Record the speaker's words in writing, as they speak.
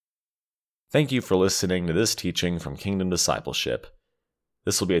Thank you for listening to this teaching from Kingdom Discipleship.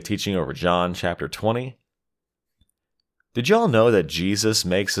 This will be a teaching over John chapter 20. Did y'all know that Jesus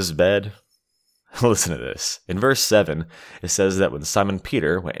makes his bed? Listen to this. In verse 7, it says that when Simon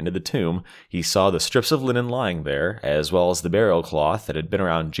Peter went into the tomb, he saw the strips of linen lying there, as well as the burial cloth that had been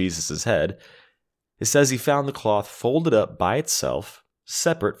around Jesus' head. It says he found the cloth folded up by itself,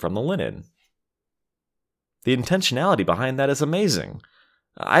 separate from the linen. The intentionality behind that is amazing.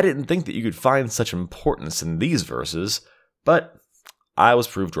 I didn't think that you could find such importance in these verses, but I was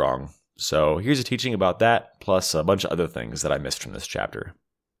proved wrong. So here's a teaching about that, plus a bunch of other things that I missed from this chapter.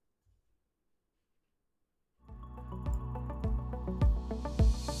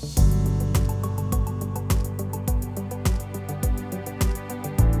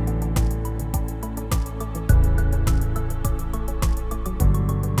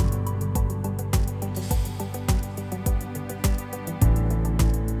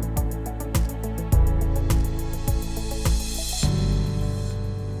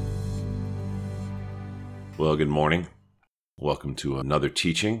 Well, good morning. Welcome to another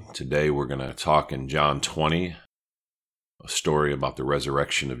teaching. Today we're going to talk in John 20, a story about the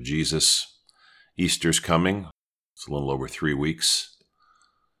resurrection of Jesus. Easter's coming. It's a little over 3 weeks.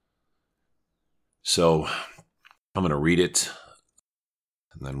 So I'm going to read it,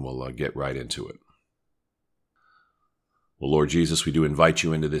 and then we'll get right into it. Well, Lord Jesus, we do invite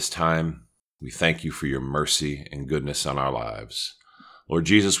you into this time. We thank you for your mercy and goodness on our lives. Lord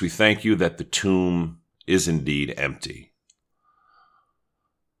Jesus, we thank you that the tomb is indeed empty.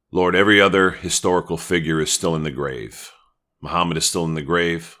 Lord, every other historical figure is still in the grave. Muhammad is still in the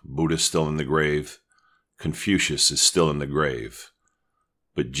grave. Buddha is still in the grave. Confucius is still in the grave.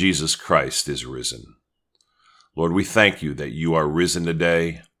 But Jesus Christ is risen. Lord, we thank you that you are risen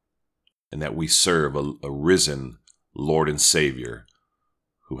today and that we serve a risen Lord and Savior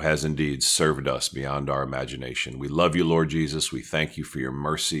who has indeed served us beyond our imagination. We love you, Lord Jesus. We thank you for your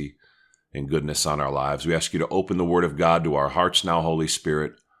mercy and goodness on our lives. We ask you to open the Word of God to our hearts now, Holy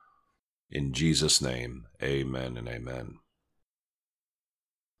Spirit. In Jesus' name, amen and amen.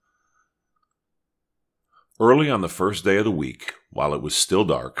 Early on the first day of the week, while it was still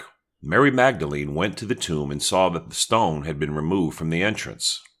dark, Mary Magdalene went to the tomb and saw that the stone had been removed from the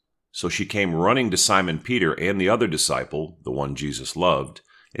entrance. So she came running to Simon Peter and the other disciple, the one Jesus loved,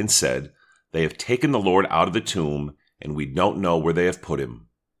 and said, "They have taken the Lord out of the tomb, and we don't know where they have put him."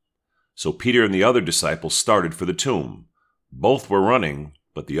 So Peter and the other disciple started for the tomb. Both were running,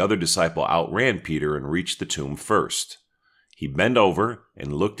 but the other disciple outran Peter and reached the tomb first. He bent over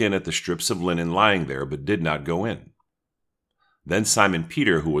and looked in at the strips of linen lying there, but did not go in. Then Simon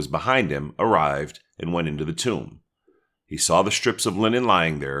Peter, who was behind him, arrived and went into the tomb. He saw the strips of linen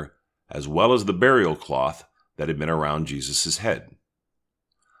lying there, as well as the burial cloth that had been around Jesus' head.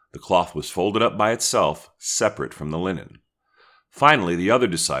 The cloth was folded up by itself, separate from the linen. Finally, the other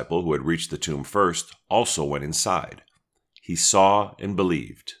disciple, who had reached the tomb first, also went inside. He saw and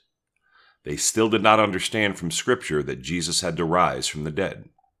believed. They still did not understand from Scripture that Jesus had to rise from the dead.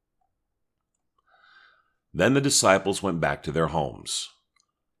 Then the disciples went back to their homes.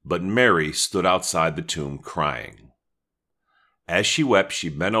 But Mary stood outside the tomb crying. As she wept, she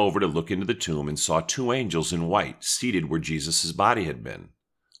bent over to look into the tomb and saw 2 angels in white seated where Jesus' body had been,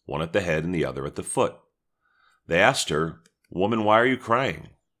 one at the head and the other at the foot. They asked her, "Woman, why are you crying?"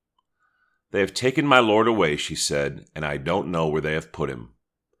 "They have taken my Lord away," she said, "and I don't know where they have put him."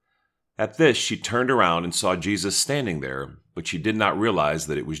 At this, she turned around and saw Jesus standing there, but she did not realize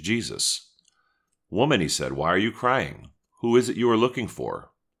that it was Jesus. "Woman," he said, "why are you crying? Who is it you are looking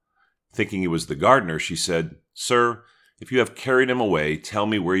for?" Thinking it was the gardener, she said, "Sir, if you have carried him away, tell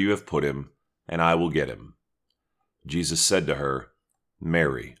me where you have put him, and I will get him." Jesus said to her,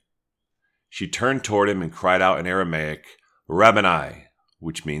 "Mary." She turned toward him and cried out in Aramaic, "Rabboni,"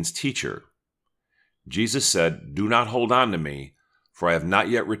 which means teacher. Jesus said, "Do not hold on to me, for I have not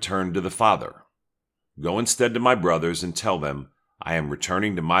yet returned to the Father. Go instead to my brothers and tell them, I am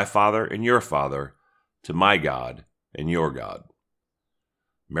returning to my Father and your Father, to my God and your God."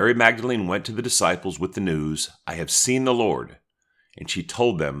 Mary Magdalene went to the disciples with the news, "I have seen the Lord," and she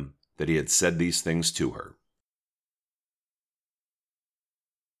told them that he had said these things to her.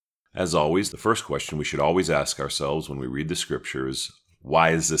 As always, the first question we should always ask ourselves when we read the Scriptures, why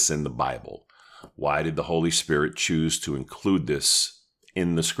is this in the Bible? Why did the Holy Spirit choose to include this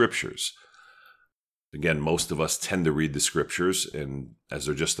in the Scriptures? Again, most of us tend to read the Scriptures and as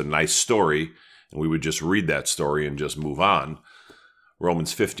they're just a nice story, and we would just read that story and just move on.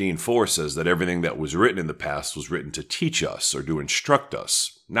 Romans 15:4 says that everything that was written in the past was written to teach us or to instruct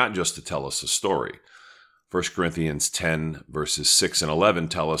us, not just to tell us a story. 1 Corinthians 10, verses 6 and 11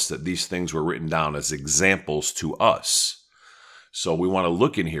 tell us that these things were written down as examples to us. So we want to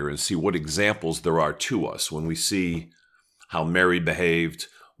look in here and see what examples there are to us when we see how Mary behaved,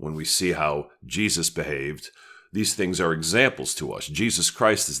 when we see how Jesus behaved. These things are examples to us. Jesus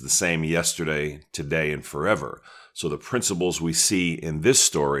Christ is the same yesterday, today, and forever. So the principles we see in this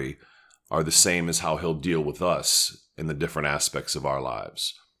story are the same as how he'll deal with us in the different aspects of our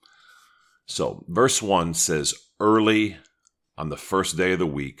lives. So verse 1 says, early on the first day of the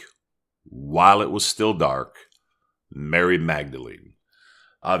week, while it was still dark, Mary Magdalene.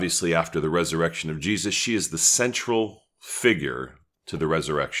 Obviously, after the resurrection of Jesus, she is the central figure to the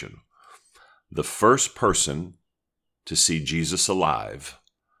resurrection. The first person to see Jesus alive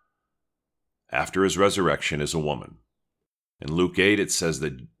after his resurrection is a woman. In Luke 8, it says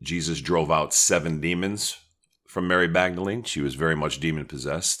that Jesus drove out 7 demons from Mary Magdalene. She was very much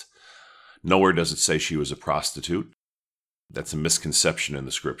demon-possessed. Nowhere does it say she was a prostitute. That's a misconception in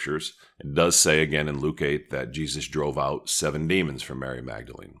the scriptures. It does say again in Luke 8 that Jesus drove out 7 demons from Mary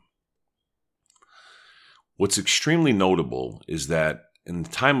Magdalene. What's extremely notable is that in the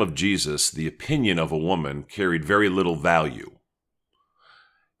time of Jesus, the opinion of a woman carried very little value.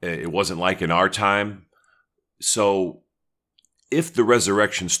 It wasn't like in our time. So if the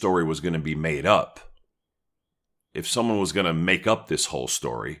resurrection story was going to be made up, if someone was going to make up this whole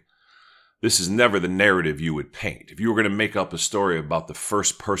story, this is never the narrative you would paint. If you were going to make up a story about the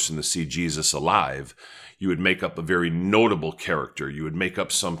first person to see Jesus alive, you would make up a very notable character. You would make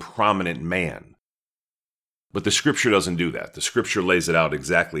up some prominent man. But the scripture doesn't do that. The scripture lays it out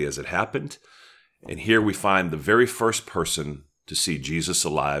exactly as it happened. And here we find the very first person to see Jesus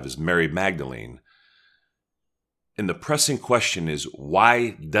alive is Mary Magdalene. And the pressing question is,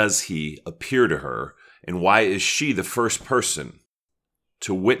 why does he appear to her? And why is she the first person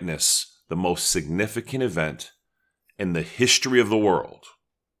to witness the most significant event in the history of the world?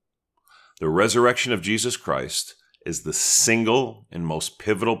 The resurrection of Jesus Christ is the single and most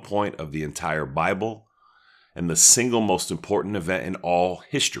pivotal point of the entire Bible and the single most important event in all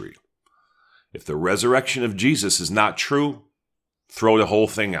history. If the resurrection of Jesus is not true, throw the whole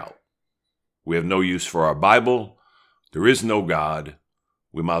thing out. We have no use for our Bible. There is no God.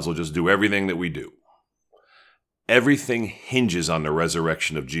 We might as well just do everything that we do. Everything hinges on the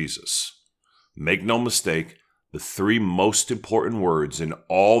resurrection of Jesus. Make no mistake, the 3 most important words in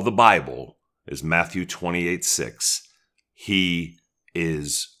all the Bible is Matthew 28:6. He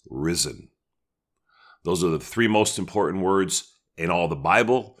is risen. Those are the 3 most important words in all the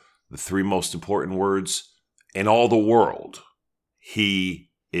Bible, the 3 most important words in all the world.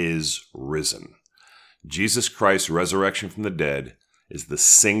 He is risen. Jesus Christ's resurrection from the dead is the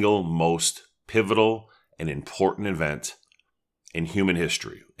single most pivotal and important event in human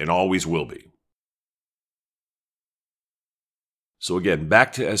history, and always will be. So again,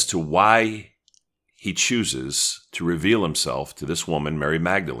 back to as to why he chooses to reveal himself to this woman, Mary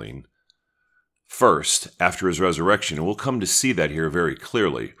Magdalene, first after his resurrection. And we'll come to see that here very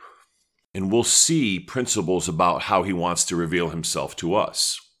clearly. And we'll see principles about how he wants to reveal himself to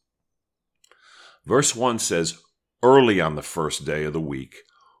us. Verse 1 says, early on the first day of the week,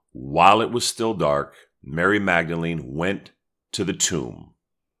 while it was still dark, Mary Magdalene went to the tomb.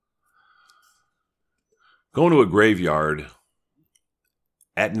 Going to a graveyard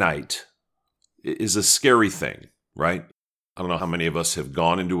at night is a scary thing, right? I don't know how many of us have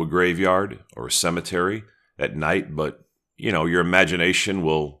gone into a graveyard or a cemetery at night, but, your imagination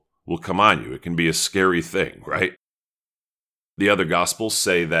will come on you. It can be a scary thing, right? The other Gospels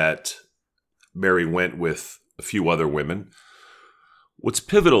say that Mary went with a few other women. What's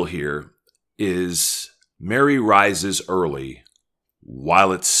pivotal here is Mary rises early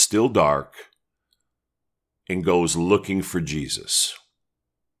while it's still dark and goes looking for Jesus.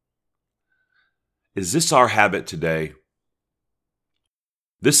 Is this our habit today?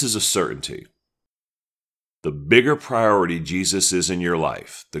 This is a certainty. The bigger priority Jesus is in your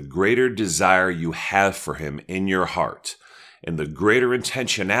life, the greater desire you have for him in your heart, and the greater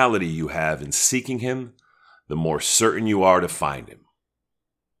intentionality you have in seeking him, the more certain you are to find him.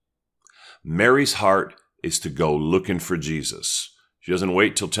 Mary's heart is to go looking for Jesus. She doesn't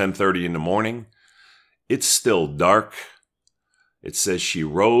wait till 10:30 in the morning. It's still dark. It says she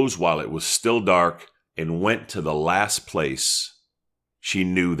rose while it was still dark and went to the last place she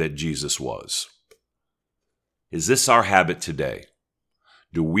knew that Jesus was. Is this our habit today?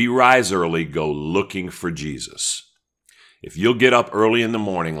 Do we rise early, go looking for Jesus? If you'll get up early in the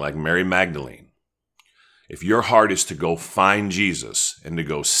morning like Mary Magdalene, if your heart is to go find Jesus and to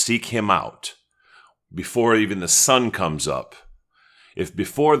go seek him out before even the sun comes up, if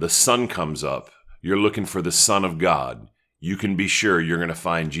before the sun comes up, you're looking for the Son of God, you can be sure you're going to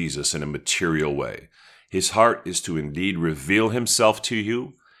find Jesus in a material way. His heart is to indeed reveal himself to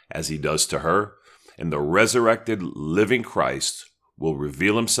you, as he does to her, and the resurrected, living Christ will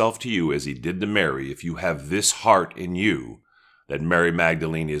reveal himself to you as he did to Mary if you have this heart in you that Mary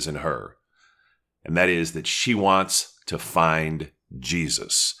Magdalene is in her. And that is that she wants to find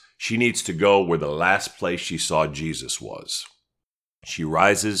Jesus. She needs to go where the last place she saw Jesus was. She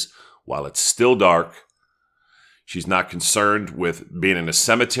rises while it's still dark. She's not concerned with being in a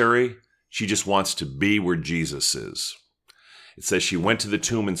cemetery. She just wants to be where Jesus is. It says she went to the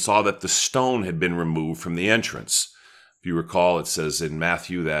tomb and saw that the stone had been removed from the entrance. If you recall, it says in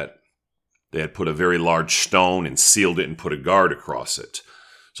Matthew that they had put a very large stone and sealed it and put a guard across it.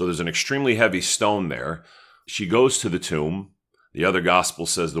 So there's an extremely heavy stone there. She goes to the tomb. The other gospel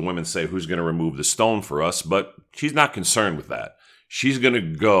says the women say, who's going to remove the stone for us? But she's not concerned with that. She's going to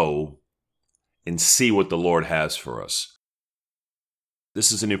go and see what the Lord has for us.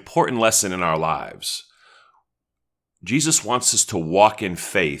 This is an important lesson in our lives. Jesus wants us to walk in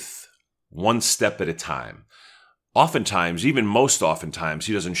faith one step at a time. Oftentimes, even most oftentimes,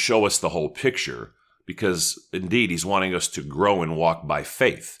 he doesn't show us the whole picture because, indeed, he's wanting us to grow and walk by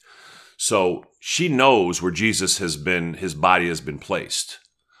faith. So she knows where Jesus has been, his body has been placed.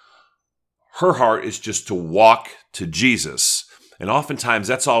 Her heart is just to walk to Jesus. And oftentimes,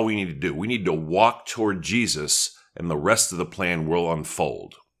 that's all we need to do. We need to walk toward Jesus, and the rest of the plan will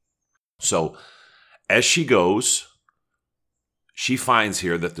unfold. So as she goes, she finds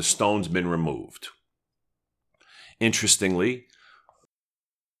here that the stone's been removed. Interestingly,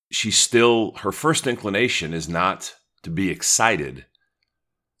 her first inclination is not to be excited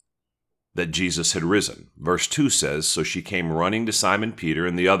that Jesus had risen. Verse 2 says, so she came running to Simon Peter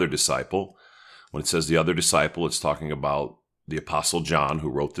and the other disciple. When it says the other disciple, it's talking about the Apostle John, who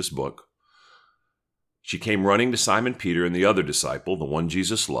wrote this book. She came running to Simon Peter and the other disciple, the one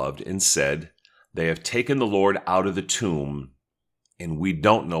Jesus loved, and said, they have taken the Lord out of the tomb, and we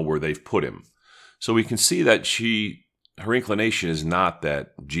don't know where they've put him. So we can see that her inclination is not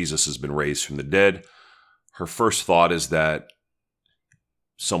that Jesus has been raised from the dead. Her first thought is that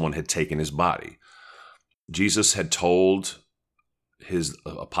someone had taken his body. Jesus had told his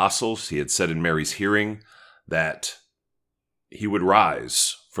apostles, he had said in Mary's hearing, that he would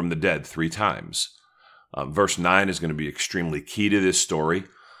rise from the dead 3 times. Verse 9 is going to be extremely key to this story.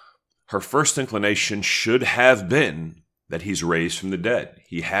 Her first inclination should have been that he's raised from the dead.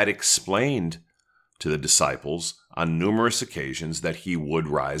 He had explained to the disciples on numerous occasions that he would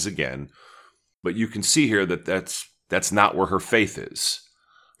rise again. But you can see here that that's not where her faith is.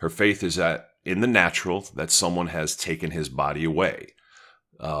 Her faith is that in the natural, that someone has taken his body away.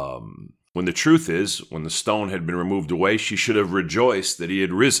 When the truth is, when the stone had been removed away, she should have rejoiced that he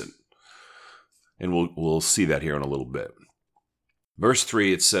had risen. And we'll see that here in a little bit. Verse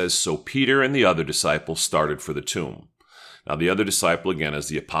 3, it says, so Peter and the other disciple started for the tomb. Now, the other disciple, again, is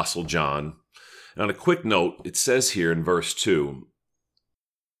the Apostle John. And on a quick note, it says here in verse 2,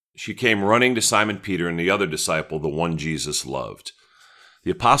 she came running to Simon Peter and the other disciple, the one Jesus loved.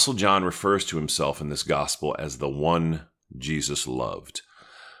 The Apostle John refers to himself in this gospel as the one Jesus loved.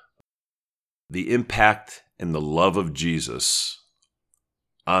 The impact and the love of Jesus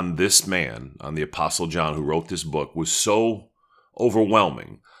on this man, on the Apostle John who wrote this book, was so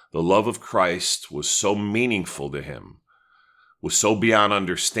overwhelming. The love of Christ was so meaningful to him, was so beyond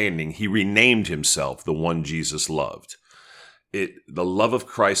understanding, he renamed himself the one Jesus loved. The love of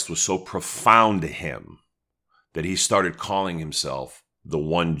Christ was so profound to him that he started calling himself the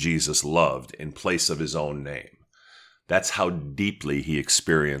one Jesus loved in place of his own name. That's how deeply he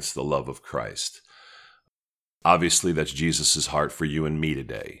experienced the love of Christ. Obviously, that's Jesus' heart for you and me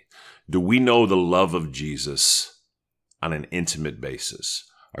today. Do we know the love of Jesus on an intimate basis?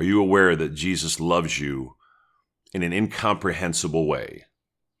 Are you aware that Jesus loves you in an incomprehensible way?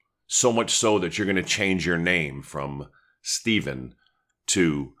 So much so that you're going to change your name from Stephen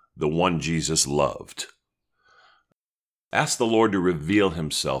to the one Jesus loved. Ask the Lord to reveal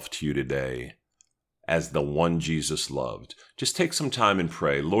himself to you today as the one Jesus loved. Just take some time and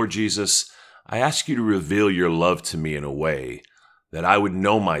pray. Lord Jesus, I ask you to reveal your love to me in a way that I would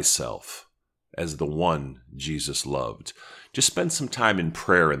know myself as the one Jesus loved. Just spend some time in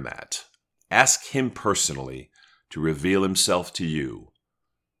prayer in that. Ask him personally to reveal himself to you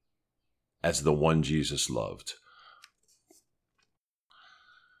as the one Jesus loved.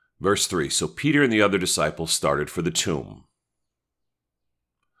 Verse 3, so Peter and the other disciples started for the tomb.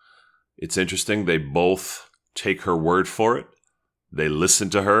 It's interesting, they both take her word for it. They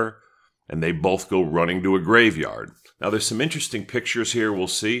listen to her, and they both go running to a graveyard. Now, there's some interesting pictures here we'll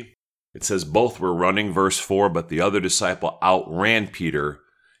see. It says both were running, verse 4, but the other disciple outran Peter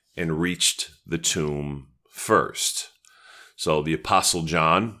and reached the tomb first. So the Apostle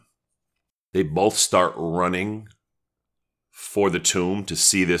John, they both start running for the tomb to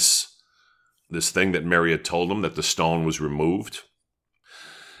see this thing that Mary had told them, that the stone was removed.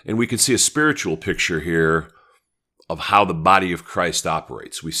 And we can see a spiritual picture here of how the body of Christ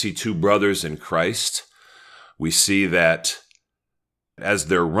operates. We see two brothers in Christ. We see that as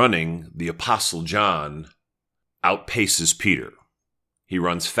they're running, the Apostle John outpaces Peter. He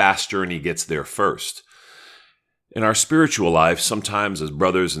runs faster and he gets there first. In our spiritual life, sometimes as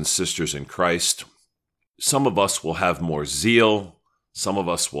brothers and sisters in Christ, some of us will have more zeal, some of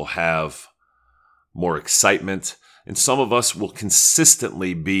us will have more excitement, and some of us will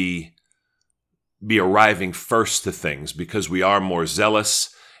consistently be arriving first to things because we are more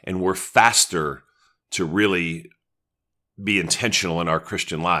zealous and we're faster to really be intentional in our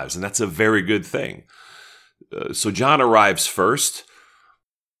Christian lives. And that's a very good thing. So John arrives first,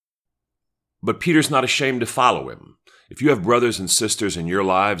 but Peter's not ashamed to follow him. If you have brothers and sisters in your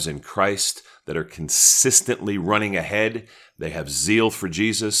lives in Christ that are consistently running ahead, they have zeal for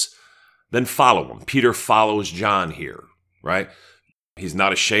Jesus, then follow them. Peter follows John here, right? He's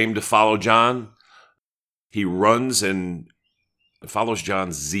not ashamed to follow John. He runs and follows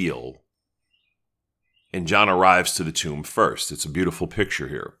John's zeal. And John arrives to the tomb first. It's a beautiful picture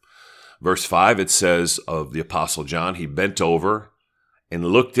here. Verse 5, it says of the Apostle John, he bent over and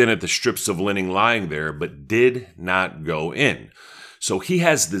looked in at the strips of linen lying there, but did not go in. So he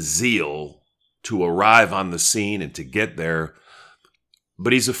has the zeal to arrive on the scene and to get there,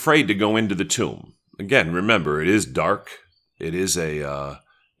 but he's afraid to go into the tomb. Again, remember, it is dark. It is a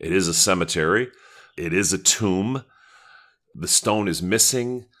cemetery. It is a tomb. The stone is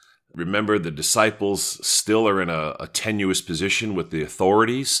missing. Remember, the disciples still are in a tenuous position with the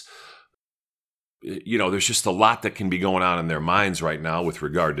authorities. You know, there's just a lot that can be going on in their minds right now with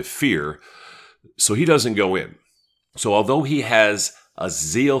regard to fear. So he doesn't go in. So although he has a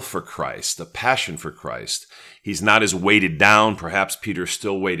zeal for Christ, a passion for Christ, he's not as weighted down. Perhaps Peter's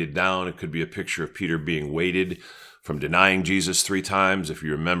still weighted down. It could be a picture of Peter being weighted from denying Jesus 3 times. If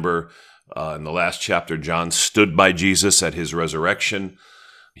you remember, in the last chapter, John stood by Jesus at his resurrection.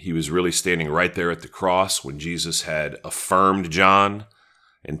 He was really standing right there at the cross when Jesus had affirmed John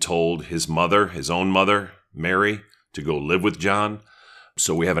and told his mother, his own mother, Mary, to go live with John.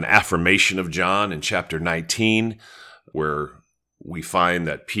 So we have an affirmation of John in chapter 19, where we find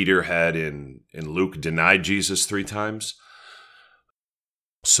that Peter had in Luke denied Jesus 3 times.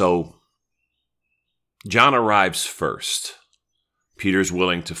 So John arrives first. Peter's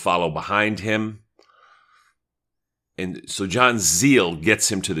willing to follow behind him. And so John's zeal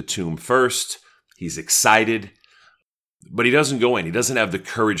gets him to the tomb first. He's excited, but he doesn't go in. He doesn't have the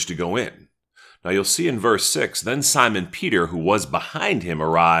courage to go in. Now you'll see in verse 6, then Simon Peter, who was behind him,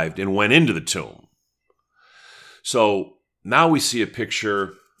 arrived and went into the tomb. So now we see a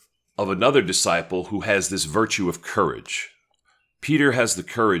picture of another disciple who has this virtue of courage. Peter has the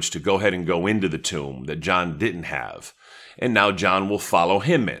courage to go ahead and go into the tomb that John didn't have. And now John will follow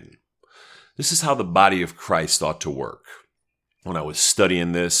him in. This is how the body of Christ ought to work. When I was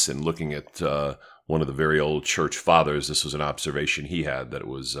studying this and looking at one of the very old church fathers, this was an observation he had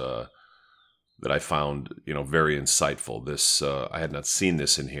that I found very insightful. This I had not seen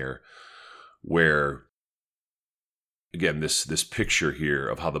this in here, where again this picture here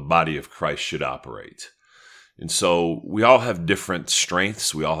of how the body of Christ should operate. And so we all have different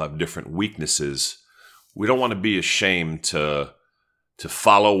strengths. We all have different weaknesses. We don't want to be ashamed to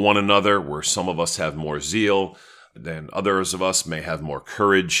follow one another, where some of us have more zeal than others of us may have more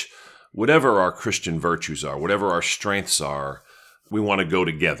courage. Whatever our Christian virtues are, whatever our strengths are, we want to go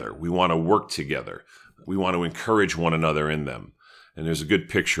together. We want to work together. We want to encourage one another in them. And there's a good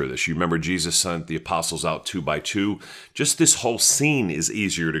picture of this. You remember Jesus sent the apostles out 2 by 2. Just this whole scene is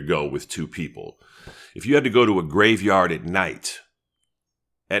easier to go with 2 people. If you had to go to a graveyard at night,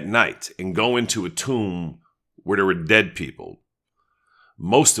 and go into a tomb where there were dead people,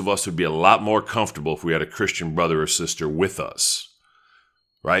 most of us would be a lot more comfortable if we had a Christian brother or sister with us,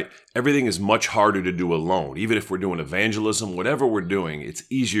 right? Everything is much harder to do alone. Even if we're doing evangelism, whatever we're doing, it's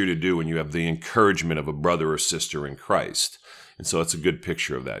easier to do when you have the encouragement of a brother or sister in Christ. And so it's a good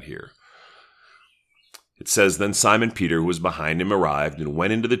picture of that here. It says, then Simon Peter, who was behind him, arrived and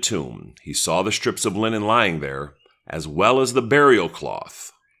went into the tomb. He saw the strips of linen lying there, as well as the burial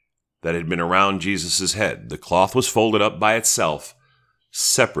cloth that had been around Jesus' head. The cloth was folded up by itself,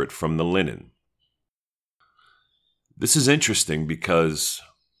 separate from the linen. This is interesting because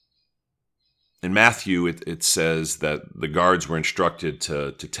In Matthew, it says that the guards were instructed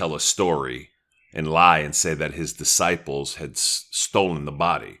to tell a story and lie and say that his disciples had stolen the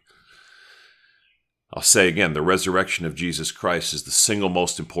body. I'll say again, the resurrection of Jesus Christ is the single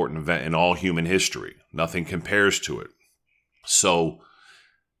most important event in all human history. Nothing compares to it. So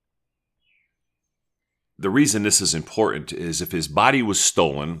the reason this is important is if his body was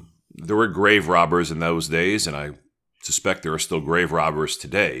stolen, there were grave robbers in those days, and I suspect there are still grave robbers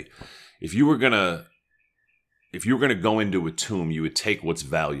today. If you were gonna go into a tomb, you would take what's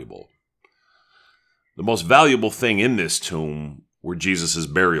valuable. The most valuable thing in this tomb were Jesus'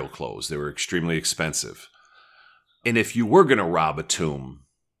 burial clothes. They were extremely expensive. And if you were gonna rob a tomb,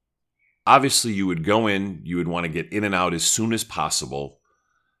 obviously you would go in, you would want to get in and out as soon as possible,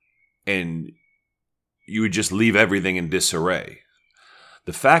 and you would just leave everything in disarray.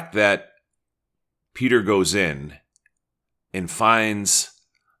 The fact that Peter goes in and finds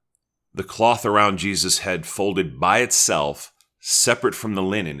the cloth around Jesus' head folded by itself, separate from the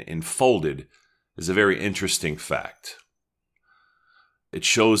linen and folded, is a very interesting fact. It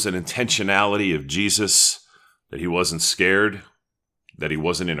shows an intentionality of Jesus, that he wasn't scared, that he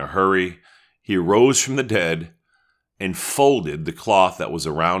wasn't in a hurry. He rose from the dead and folded the cloth that was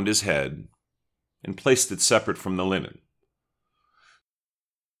around his head and placed it separate from the linen.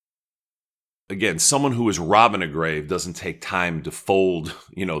 Again, someone who is robbing a grave doesn't take time to fold,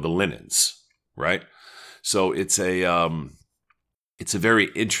 the linens, right? So it's a very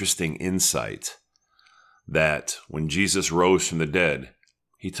interesting insight that when Jesus rose from the dead,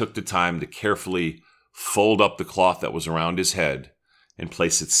 he took the time to carefully fold up the cloth that was around his head and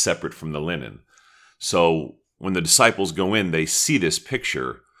place it separate from the linen. So when the disciples go in, they see this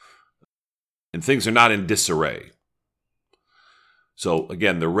picture and things are not in disarray. So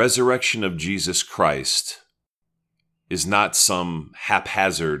again, the resurrection of Jesus Christ is not some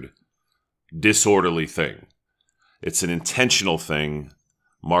haphazard, disorderly thing. It's an intentional thing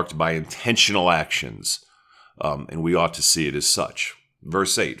marked by intentional actions, and we ought to see it as such.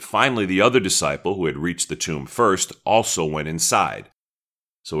 Verse 8, finally the other disciple who had reached the tomb first also went inside.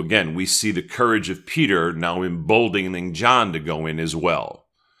 So again, we see the courage of Peter now emboldening John to go in as well.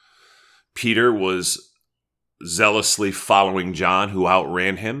 Peter was zealously following John, who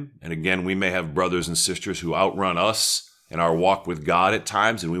outran him. And again, we may have brothers and sisters who outrun us in our walk with God at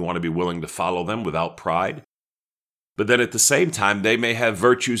times, and we want to be willing to follow them without pride. But then at the same time, they may have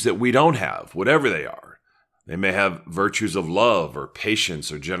virtues that we don't have, whatever they are. They may have virtues of love or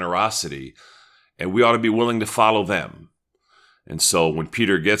patience or generosity, and we ought to be willing to follow them. And so when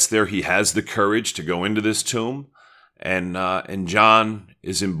Peter gets there, he has the courage to go into this tomb, and John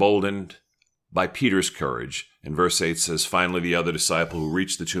is emboldened by Peter's courage. And verse 8 says, finally the other disciple who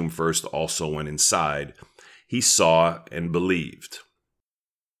reached the tomb first also went inside. He saw and believed.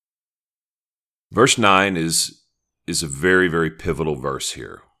 Verse 9 is a very, very pivotal verse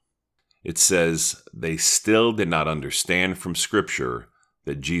here. It says, they still did not understand from Scripture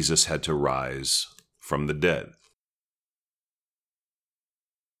that Jesus had to rise from the dead.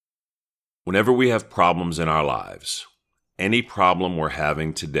 Whenever we have problems in our lives, any problem we're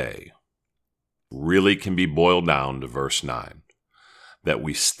having today really can be boiled down to verse 9, that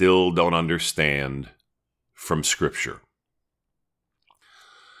we still don't understand from Scripture.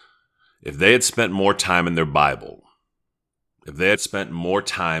 If they had spent more time in their Bible, if they had spent more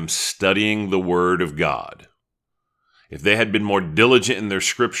time studying the Word of God, if they had been more diligent in their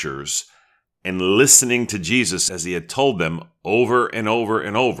Scriptures and listening to Jesus as he had told them over and over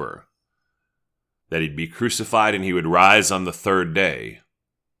and over, that he'd be crucified and he would rise on the third day,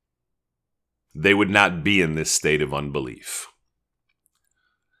 they would not be in this state of unbelief.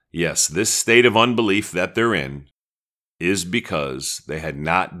 Yes, this state of unbelief that they're in is because they had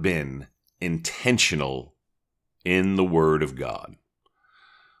not been intentional in the Word of God.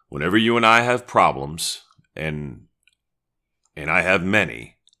 Whenever you and I have problems, and I have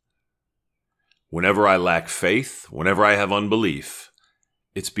many, whenever I lack faith, whenever I have unbelief,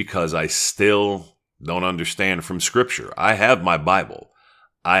 it's because I still don't understand from Scripture. I have my Bible.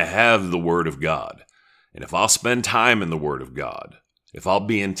 I have the Word of God. And if I'll spend time in the Word of God, if I'll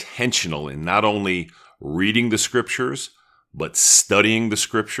be intentional in not only reading the Scriptures, but studying the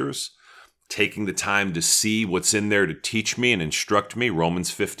Scriptures, taking the time to see what's in there to teach me and instruct me, Romans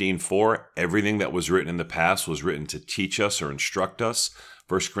 15:4, everything that was written in the past was written to teach us or instruct us.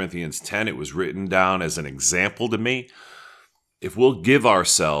 1 Corinthians 10, it was written down as an example to me. If we'll give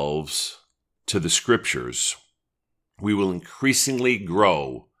ourselves to the Scriptures, we will increasingly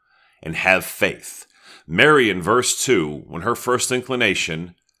grow and have faith. Mary in verse 2, when her first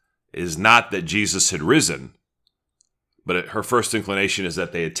inclination is not that Jesus had risen, But her first inclination is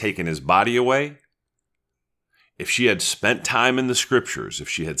that they had taken his body away. If she had spent time in the scriptures, if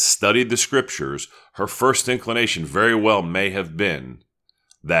she had studied the scriptures, her first inclination very well may have been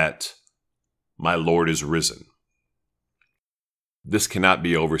that my Lord is risen. This cannot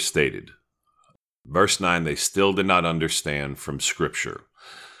be overstated. Verse 9, they still did not understand from scripture.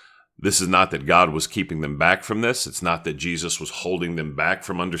 This is not that God was keeping them back from this. It's not that Jesus was holding them back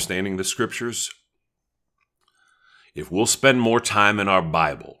from understanding the scriptures. If we'll spend more time in our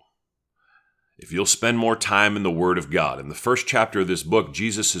Bible, if you'll spend more time in the Word of God, in the first chapter of this book,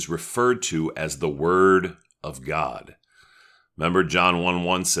 Jesus is referred to as the Word of God. Remember, John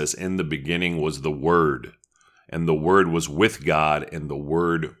 1:1 says, in the beginning was the Word, and the Word was with God, and the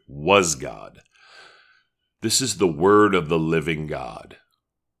Word was God. This is the Word of the living God.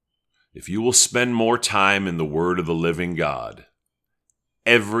 If you will spend more time in the Word of the living God,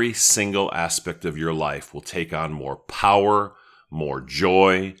 every single aspect of your life will take on more power, more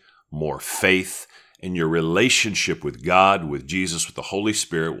joy, more faith, and your relationship with God, with Jesus, with the Holy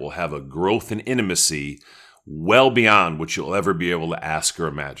Spirit will have a growth and intimacy well beyond what you'll ever be able to ask or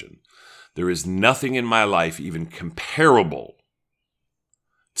imagine. There is nothing in my life even comparable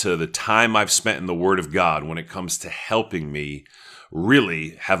to the time I've spent in the Word of God when it comes to helping me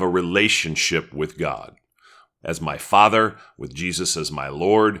really have a relationship with God as my Father, with Jesus as my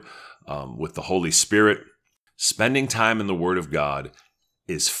Lord, with the Holy Spirit. Spending time in the Word of God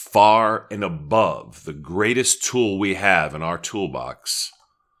is far and above the greatest tool we have in our toolbox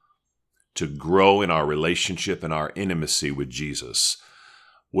to grow in our relationship and our intimacy with Jesus.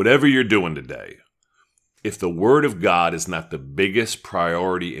 Whatever you're doing today, if the Word of God is not the biggest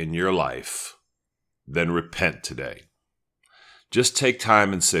priority in your life, then repent today. Just take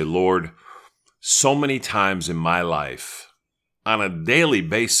time and say, Lord, so many times in my life, on a daily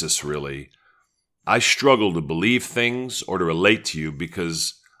basis really, I struggle to believe things or to relate to you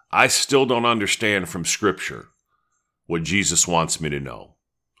because I still don't understand from Scripture what Jesus wants me to know.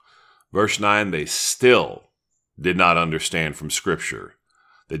 Verse 9, they still did not understand from Scripture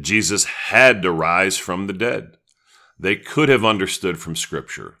that Jesus had to rise from the dead. They could have understood from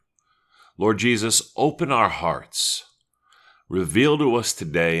Scripture. Lord Jesus, open our hearts. Reveal to us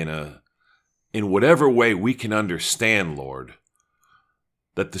today in whatever way we can understand, Lord,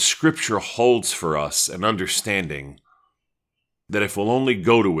 that the Scripture holds for us an understanding that if we'll only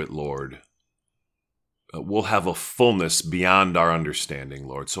go to it, Lord, we'll have a fullness beyond our understanding,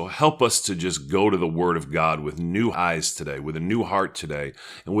 Lord. So help us to just go to the Word of God with new eyes today, with a new heart today,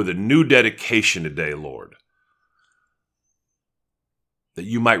 and with a new dedication today, Lord, that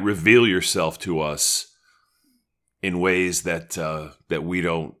you might reveal yourself to us in ways that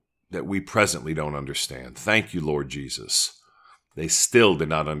we presently don't understand. Thank you, Lord Jesus. They still did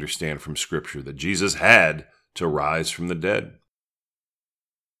not understand from Scripture that Jesus had to rise from the dead.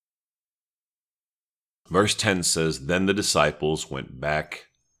 Verse 10 says, then the disciples went back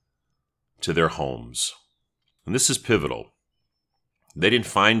to their homes. And this is pivotal. They didn't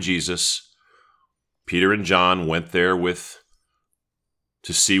find Jesus. Peter and John went there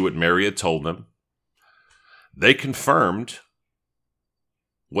to see what Mary had told them. They confirmed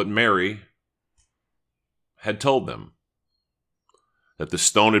what Mary had told them, that the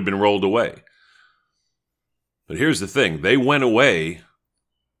stone had been rolled away. But here's the thing. They went away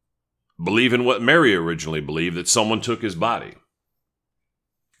believing what Mary originally believed, that someone took his body.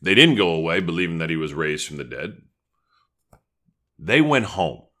 They didn't go away believing that he was raised from the dead. They went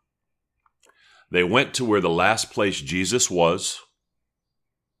home. They went to where the last place Jesus was,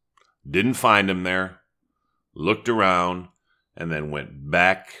 didn't find him there, looked around, and then went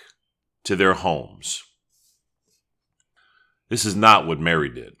back to their homes. This is not what Mary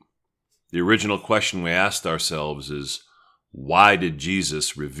did. The original question we asked ourselves is, why did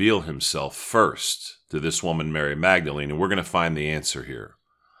Jesus reveal himself first to this woman, Mary Magdalene? And we're going to find the answer here.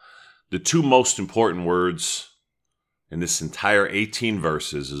 The two most important words in this entire 18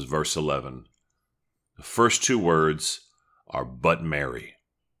 verses is verse 11. The first two words are, but Mary.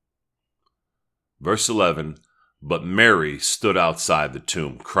 Verse 11, but Mary stood outside the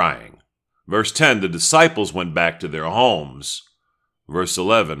tomb crying. Verse 10, the disciples went back to their homes. Verse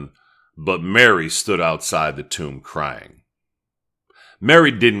 11, but Mary stood outside the tomb crying.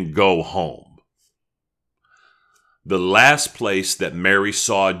 Mary didn't go home. The last place that Mary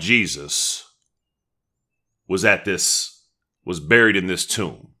saw Jesus was buried in this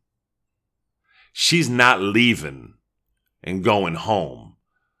tomb. She's not leaving and going home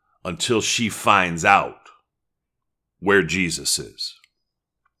until she finds out where Jesus is.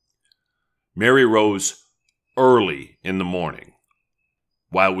 Mary rose early in the morning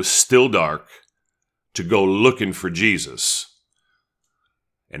while it was still dark to go looking for Jesus.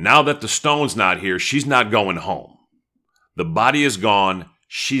 And now that the stone's not here, she's not going home. The body is gone.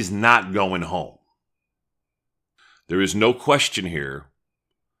 She's not going home. There is no question here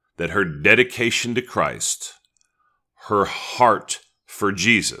that her dedication to Christ, her heart for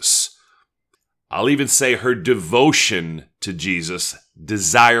Jesus, I'll even say her devotion to Jesus,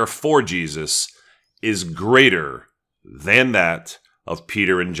 desire for Jesus, is greater than that of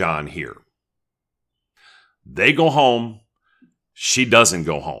Peter and John here. They go home. She doesn't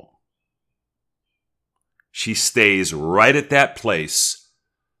go home. She stays right at that place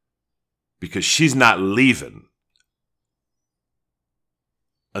because she's not leaving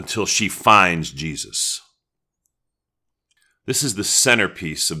until she finds Jesus. This is the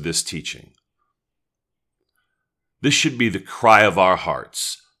centerpiece of this teaching. This should be the cry of our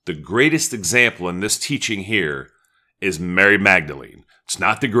hearts. The greatest example in this teaching here is Mary Magdalene. It's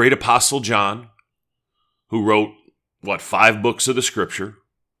not the great apostle John, who wrote, 5 books of the scripture.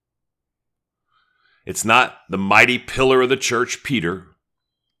 It's not the mighty pillar of the church, Peter.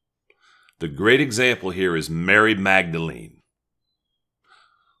 The great example here is Mary Magdalene,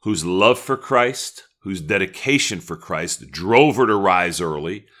 whose love for Christ, whose dedication for Christ drove her to rise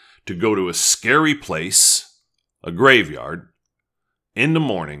early, to go to a scary place, a graveyard, in the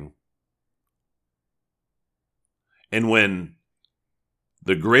morning. And when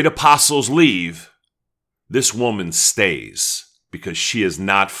the great apostles leave, this woman stays because she has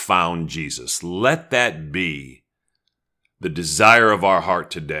not found Jesus. Let that be the desire of our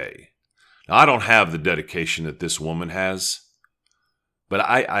heart today. Now, I don't have the dedication that this woman has, but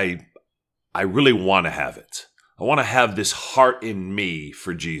I really want to have it. I want to have this heart in me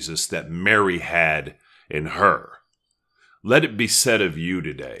for Jesus that Mary had in her. Let it be said of you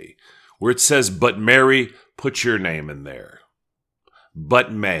today, where it says, but Mary, put your name in there.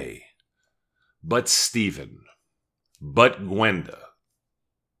 But May, but Stephen, but Gwenda.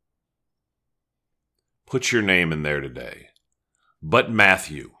 Put your name in there today. But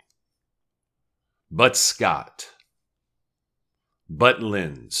Matthew, but Scott, but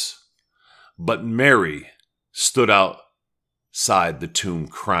Linz, but Mary stood outside the tomb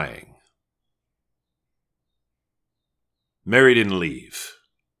crying. Mary didn't leave.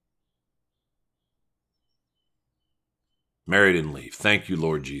 Mary didn't leave. Thank you,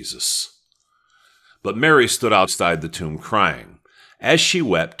 Lord Jesus. But Mary stood outside the tomb crying. As she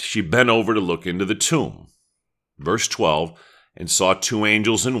wept, she bent over to look into the tomb. Verse 12, and saw 2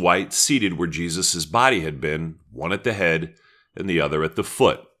 angels in white seated where Jesus' body had been, one at the head and the other at the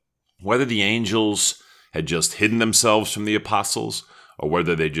foot. Whether the angels had just hidden themselves from the apostles, or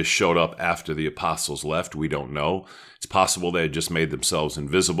whether they just showed up after the apostles left, we don't know. It's possible they had just made themselves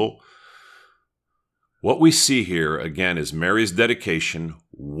invisible. What we see here, again, is Mary's dedication,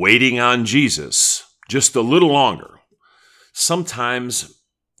 waiting on Jesus just a little longer. Sometimes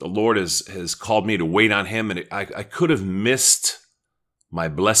the Lord has called me to wait on him, and I could have missed my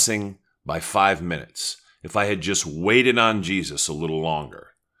blessing by 5 minutes if I had just waited on Jesus a little longer.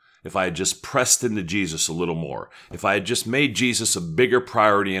 If I had just pressed into Jesus a little more, if I had just made Jesus a bigger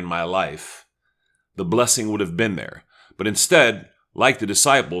priority in my life, the blessing would have been there. But instead, like the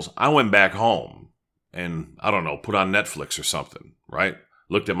disciples, I went back home and, put on Netflix or something, right?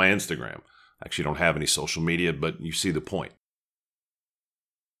 Looked at my Instagram. I actually don't have any social media, but you see the point.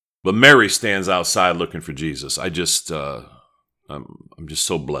 But Mary stands outside looking for Jesus. I'm just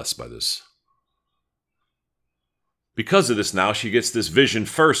so blessed by this. Because of this now, she gets this vision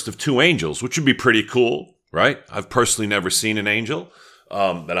first of 2 angels, which would be pretty cool, right? I've personally never seen an angel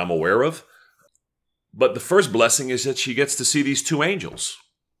that I'm aware of. But the first blessing is that she gets to see these 2 angels.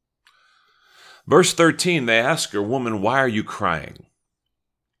 Verse 13, they ask her, woman, why are you crying?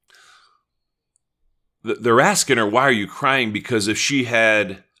 They're asking her, why are you crying? Because if she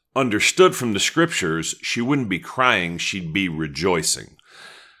had understood from the scriptures, she wouldn't be crying, she'd be rejoicing.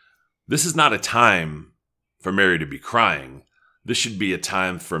 This is not a time for Mary to be crying. This should be a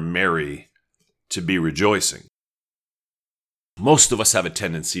time for Mary to be rejoicing. Most of us have a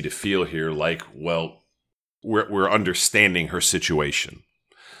tendency to feel here like, well, we're understanding her situation.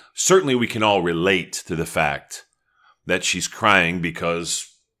 Certainly we can all relate to the fact that she's crying because,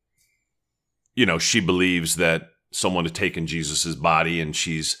 she believes that someone had taken Jesus' body and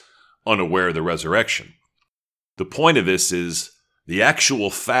she's unaware of the resurrection. The point of this is the actual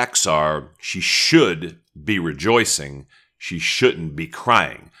facts are she should be rejoicing. She shouldn't be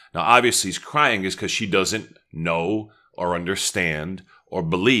crying. Now, obviously, crying is because she doesn't know or understand or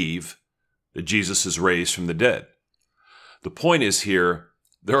believe that Jesus is raised from the dead. The point is here,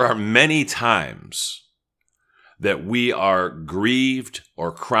 there are many times that we are grieved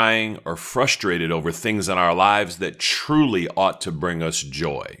or crying or frustrated over things in our lives that truly ought to bring us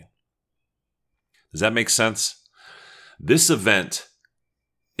joy. Does that make sense? This event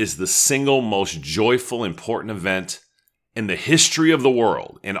is the single most joyful, important event in the history of the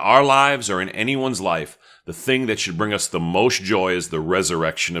world, in our lives or in anyone's life. The thing that should bring us the most joy is the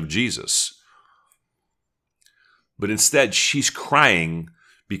resurrection of Jesus. But instead, she's crying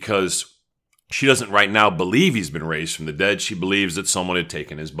because she doesn't right now believe he's been raised from the dead. She believes that someone had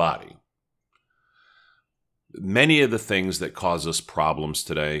taken his body. Many of the things that cause us problems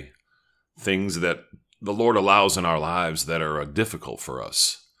today, things that the Lord allows in our lives that are difficult for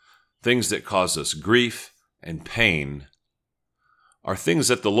us, things that cause us grief and pain, are things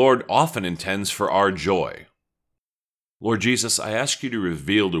that the Lord often intends for our joy. Lord Jesus, I ask you to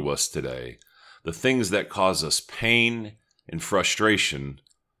reveal to us today the things that cause us pain and frustration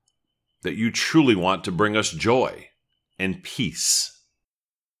that you truly want to bring us joy and peace.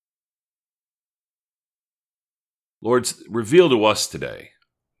 Lord, reveal to us today,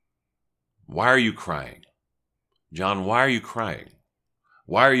 why are you crying? John, why are you crying?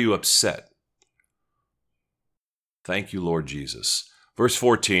 Why are you upset? Thank you, Lord Jesus. Verse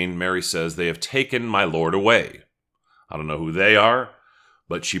 14, Mary says, they have taken my Lord away. I don't know who they are,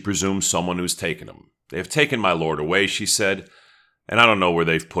 but she presumes someone who's taken him. They have taken my Lord away, she said, and I don't know where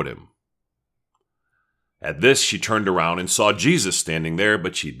they've put him. At this, she turned around and saw Jesus standing there,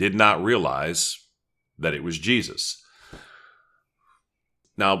 but she did not realize that it was Jesus.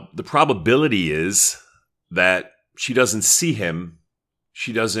 Now, the probability is that she doesn't see him,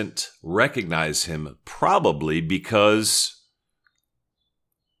 she doesn't recognize him, probably because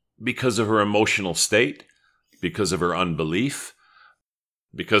of her emotional state, because of her unbelief,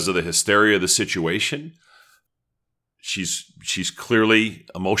 because of the hysteria of the situation. She's clearly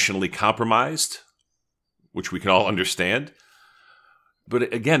emotionally compromised, which we can all understand.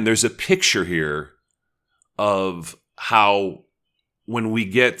 But again, there's a picture here of how when we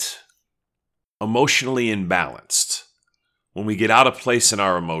get emotionally imbalanced, when we get out of place in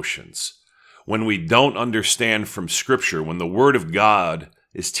our emotions, when we don't understand from Scripture, when the Word of God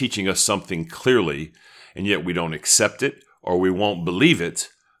is teaching us something clearly, and yet we don't accept it or we won't believe it,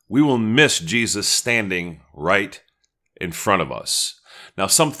 we will miss Jesus standing right in front of us. Now,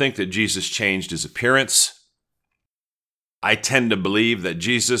 some think that Jesus changed his appearance. I tend to believe that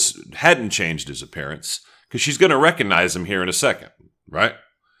Jesus hadn't changed his appearance because she's going to recognize him here in a second, right?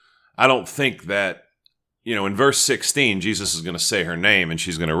 I don't think that, in verse 16, Jesus is going to say her name and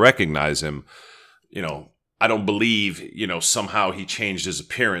she's going to recognize him. I don't believe, somehow he changed his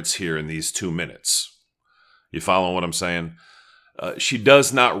appearance here in these 2 minutes. You following what I'm saying? She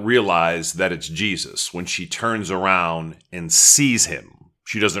does not realize that it's Jesus when she turns around and sees him.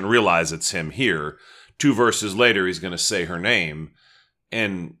 She doesn't realize it's him here. 2 verses later, he's going to say her name,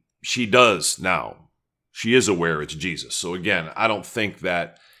 and she does now. She is aware it's Jesus. So again, I don't think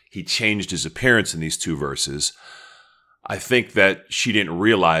that he changed his appearance in these 2 verses. I think that she didn't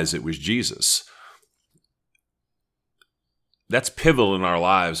realize it was Jesus. That's pivotal in our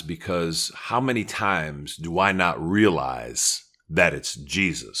lives because how many times do I not realize that it's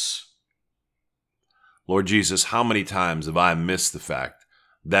Jesus? Lord Jesus, how many times have I missed the fact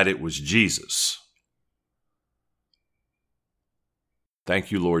that it was Jesus?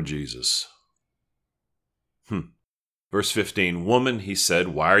 Thank you, Lord Jesus. Verse 15, woman, he said,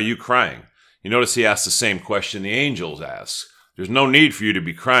 why are you crying? You notice he asked the same question the angels ask. There's no need for you to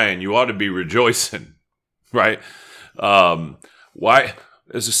be crying. You ought to be rejoicing, right? Why?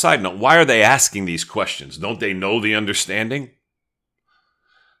 As a side note, why are they asking these questions? Don't they know the understanding?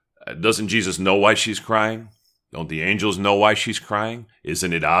 Doesn't Jesus know why she's crying? Don't the angels know why she's crying?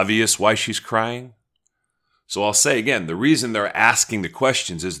 Isn't it obvious why she's crying? So I'll say again, the reason they're asking the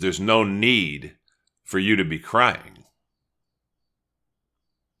questions is there's no need for you to be crying.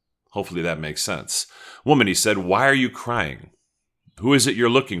 Hopefully that makes sense. Woman, he said, why are you crying? Who is it you're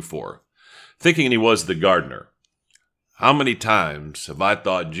looking for? Thinking he was the gardener. How many times have I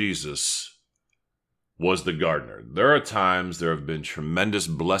thought Jesus was the gardener? There are times there have been tremendous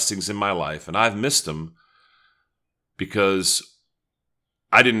blessings in my life, and I've missed them because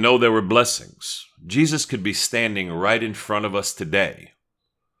I didn't know there were blessings. Jesus could be standing right in front of us today,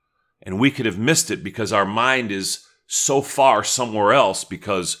 and we could have missed it because our mind is so far somewhere else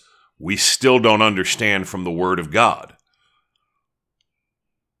because we still don't understand from the Word of God.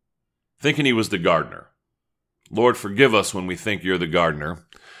 Thinking he was the gardener. Lord, forgive us when we think you're the gardener.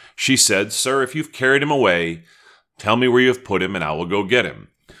 She said, sir, if you've carried him away, tell me where you have put him, and I will go get him.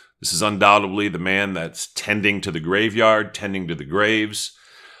 This is undoubtedly the man that's tending to the graveyard, tending to the graves.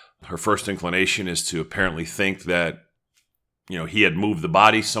 Her first inclination is to apparently think that, he had moved the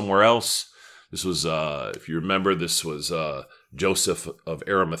body somewhere else. This was, if you remember, this was Joseph of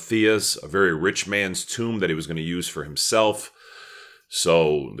Arimathea's, a very rich man's tomb that he was going to use for himself.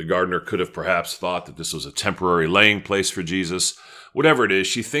 So the gardener could have perhaps thought that this was a temporary laying place for Jesus. Whatever it is,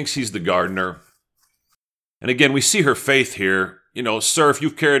 she thinks he's the gardener. And again, we see her faith here. Sir, if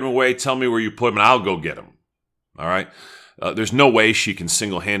you've carried him away, tell me where you put him and I'll go get him. All right? There's no way she can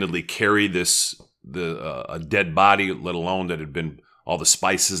single-handedly carry a dead body, let alone that had been all the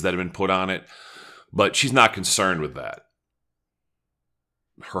spices that had been put on it. But she's not concerned with that.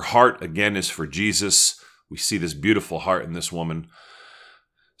 Her heart, again, is for Jesus. We see this beautiful heart in this woman.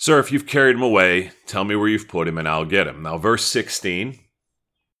 Sir, if you've carried him away, tell me where you've put him and I'll get him. Now, verse 16,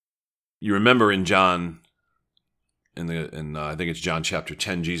 you remember in John, I think it's John chapter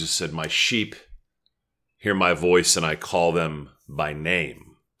 10, Jesus said, my sheep hear my voice and I call them by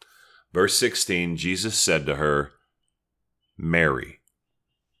name. Verse 16, Jesus said to her, Mary.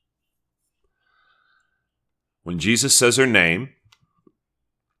 When Jesus says her name,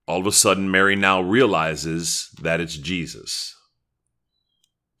 all of a sudden Mary now realizes that it's Jesus.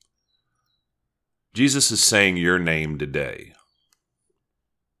 Jesus is saying your name today.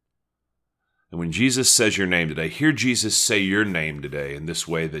 And when Jesus says your name today, hear Jesus say your name today in this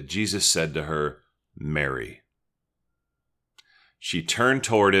way that Jesus said to her, Mary. She turned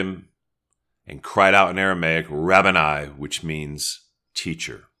toward him and cried out in Aramaic, Rabboni, which means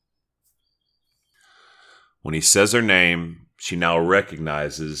teacher. When he says her name, she now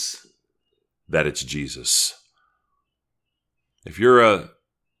recognizes that it's Jesus. If you're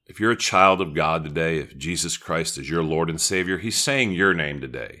a child of God today, if Jesus Christ is your Lord and Savior, he's saying your name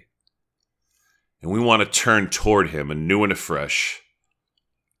today. And we want to turn toward him anew and afresh,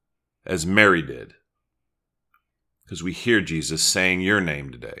 as Mary did, because we hear Jesus saying your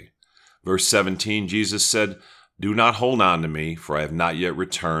name today. Verse 17, Jesus said, do not hold on to me, for I have not yet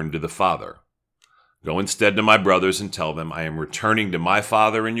returned to the Father. Go instead to my brothers and tell them, I am returning to my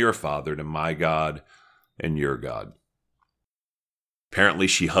Father and your Father, to my God and your God. Apparently,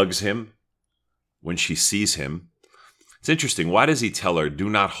 she hugs him when she sees him. It's interesting. Why does he tell her, do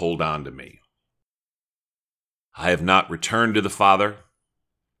not hold on to me? I have not returned to the Father.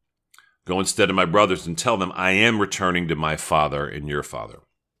 Go instead to my brothers and tell them, I am returning to my Father and your Father.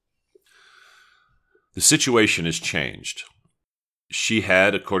 The situation has changed. She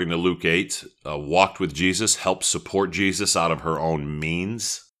had, according to Luke 8, walked with Jesus, helped support Jesus out of her own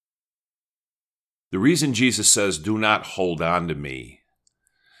means. The reason Jesus says, do not hold on to me,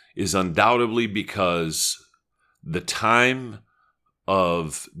 is undoubtedly because the time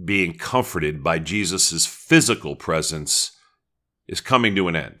of being comforted by Jesus' physical presence is coming to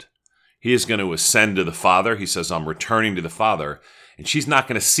an end. He is going to ascend to the Father. He says, I'm returning to the Father. And she's not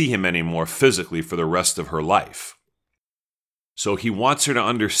going to see him anymore physically for the rest of her life. So he wants her to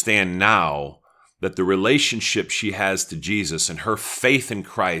understand now that the relationship she has to Jesus and her faith in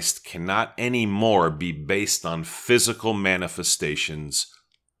Christ cannot anymore be based on physical manifestations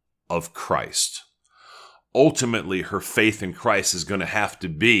of Christ. Ultimately, her faith in Christ is going to have to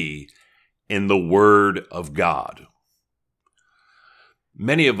be in the Word of God.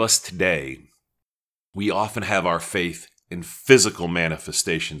 Many of us today, we often have our faith in physical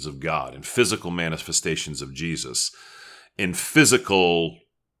manifestations of God, in physical manifestations of Jesus, in physical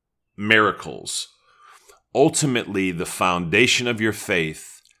miracles. Ultimately, the foundation of your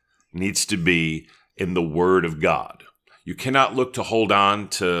faith needs to be in the Word of God. You cannot look to hold on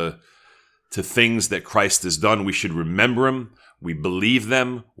to things that Christ has done. We should remember them. We believe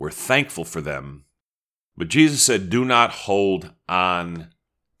them. We're thankful for them. But Jesus said, do not hold on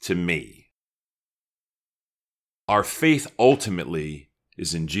to me. Our faith ultimately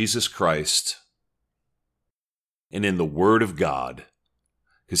is in Jesus Christ and in the Word of God.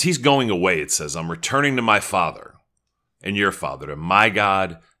 Because he's going away, it says, I'm returning to my Father and your Father, to my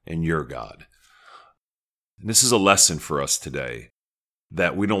God and your God. And this is a lesson for us today,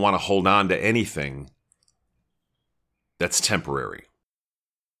 that we don't want to hold on to anything that's temporary.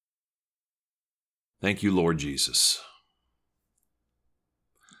 Thank you, Lord Jesus.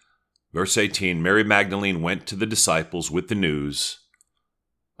 Verse 18, Mary Magdalene went to the disciples with the news,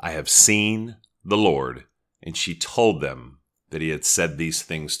 I have seen the Lord, and she told them that he had said these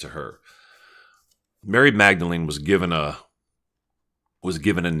things to her. Mary Magdalene was given a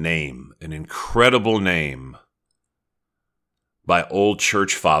name, an incredible name, by old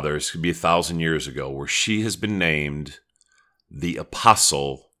church fathers, it could be 1,000 years ago, where she has been named the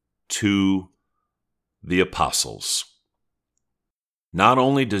apostle to the apostles. Not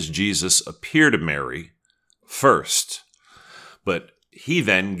only does Jesus appear to Mary first, but he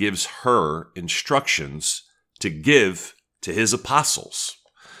then gives her instructions to give to his apostles.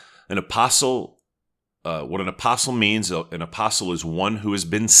 An apostle, what an apostle means, an apostle is one who has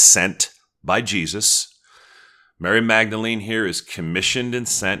been sent by Jesus. Mary Magdalene here is commissioned and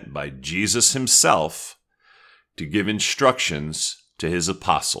sent by Jesus himself to give instructions to his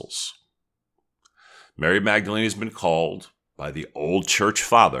apostles. Mary Magdalene has been called by the old church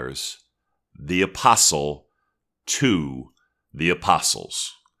fathers the apostle to the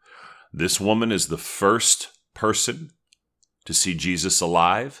apostles. This woman is the first person to see Jesus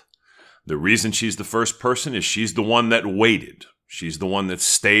alive. The reason she's the first person is she's the one that waited. She's the one that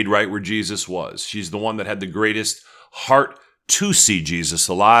stayed right where Jesus was. She's the one that had the greatest heart to see Jesus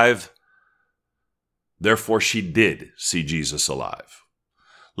alive. Therefore, she did see Jesus alive.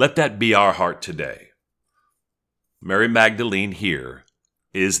 Let that be our heart today. Mary Magdalene here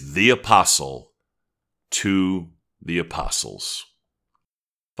is the apostle to the apostles.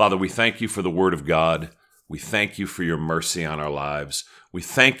 Father, we thank you for the word of God. We thank you for your mercy on our lives. We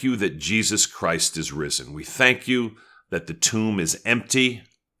thank you that Jesus Christ is risen. We thank you that the tomb is empty.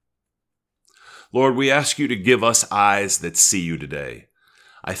 Lord, we ask you to give us eyes that see you today.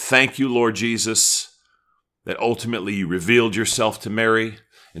 I thank you, Lord Jesus, that ultimately you revealed yourself to Mary.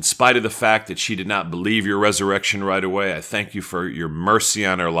 In spite of the fact that she did not believe your resurrection right away, I thank you for your mercy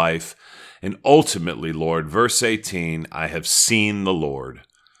on her life. And ultimately, Lord, verse 18, I have seen the Lord.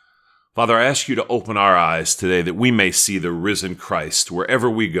 Father, I ask you to open our eyes today that we may see the risen Christ wherever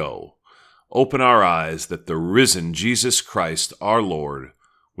we go. Open our eyes that the risen Jesus Christ, our Lord,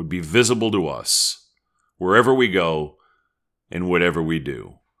 would be visible to us wherever we go and whatever we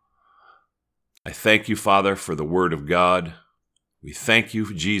do. I thank you, Father, for the word of God. We thank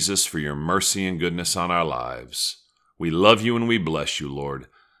you, Jesus, for your mercy and goodness on our lives. We love you and we bless you, Lord.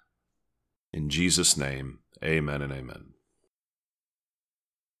 In Jesus' name, amen and amen.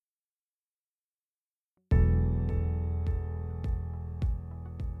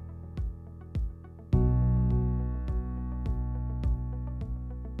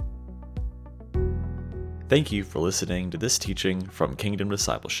 Thank you for listening to this teaching from Kingdom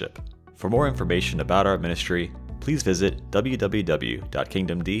Discipleship. For more information about our ministry, please visit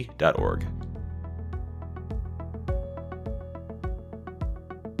www.kingdomd.org.